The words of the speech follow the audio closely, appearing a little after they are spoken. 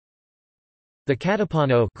The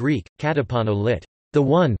Katepano Greek, Katepano lit. The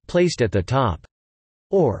one, placed at the top,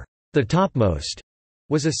 or the topmost,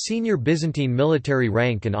 was a senior Byzantine military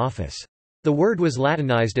rank and office. The word was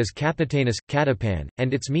Latinized as capitanus, catepan,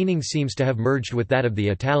 and its meaning seems to have merged with that of the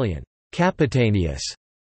Italian capitanius,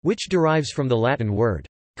 which derives from the Latin word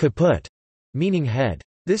caput, meaning head.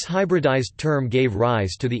 This hybridized term gave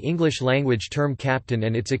rise to the English-language term captain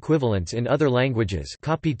and its equivalents in other languages: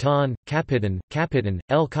 capitan, capitan, capitan,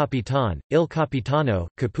 el capitan, il capitano,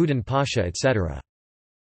 caputan pasha, etc.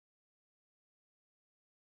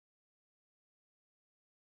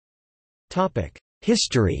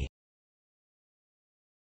 History.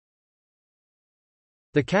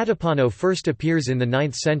 The Katepano first appears in the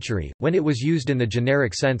 9th century, when it was used in the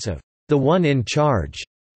generic sense of the one in charge,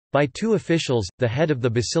 by two officials, the head of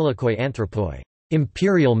the basilikoi anthropoi,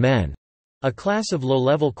 imperial men, a class of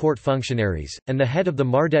low-level court functionaries, and the head of the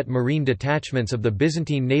Mardet marine detachments of the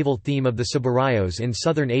Byzantine naval theme of the Sibarayos in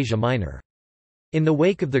southern Asia Minor. In the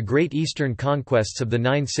wake of the Great Eastern conquests of the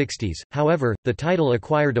 960s, however, the title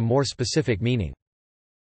acquired a more specific meaning.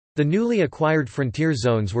 The newly acquired frontier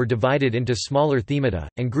zones were divided into smaller themata,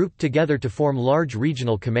 and grouped together to form large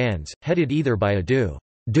regional commands, headed either by a duke,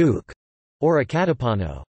 or a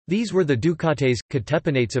Katepano. These were the Dukates,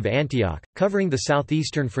 Katepanates of Antioch, covering the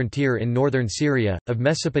southeastern frontier in northern Syria, of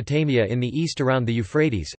Mesopotamia in the east around the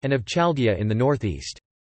Euphrates, and of Chaldea in the northeast.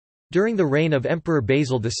 During the reign of Emperor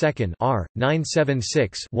Basil II r.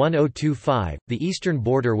 976-1025, the eastern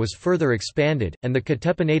border was further expanded, and the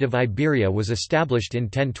Katepanate of Iberia was established in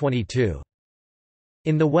 1022.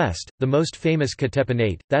 In the west, the most famous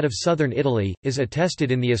Katepanate, that of southern Italy, is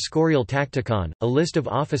attested in the Escorial Tacticon, a list of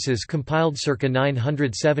offices compiled circa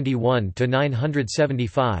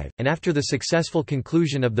 971–975, and after the successful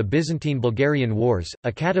conclusion of the Byzantine-Bulgarian Wars,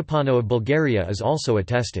 a Katepano of Bulgaria is also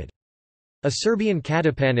attested. A Serbian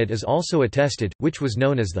Katepanate is also attested, which was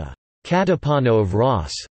known as the Katepano of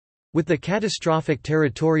Ros. With the catastrophic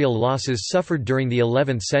territorial losses suffered during the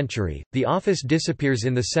 11th century, the office disappears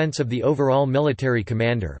in the sense of the overall military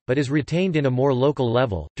commander, but is retained in a more local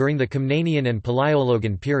level. During the Komnenian and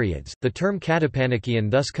Palaiologan periods, the term Katepanakian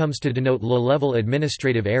thus comes to denote low-level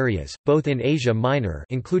administrative areas, both in Asia Minor,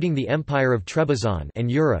 including the Empire of Trebizond, and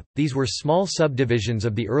Europe. These were small subdivisions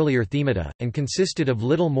of the earlier themata, and consisted of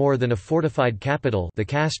little more than a fortified capital, the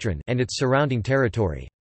castron, and its surrounding territory.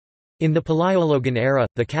 In the Palaiologan era,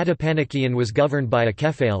 the Katepanakian was governed by a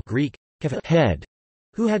kephale Greek, head,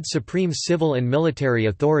 who had supreme civil and military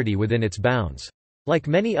authority within its bounds. Like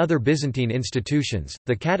many other Byzantine institutions,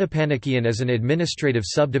 the Katepanakian as an administrative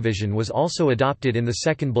subdivision was also adopted in the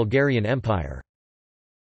Second Bulgarian Empire.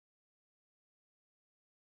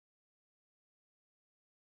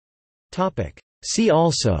 See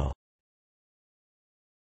also: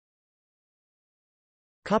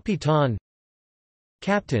 Capitan,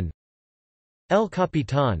 Captain, El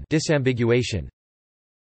Capitan disambiguation,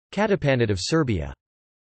 Katepanate of Serbia.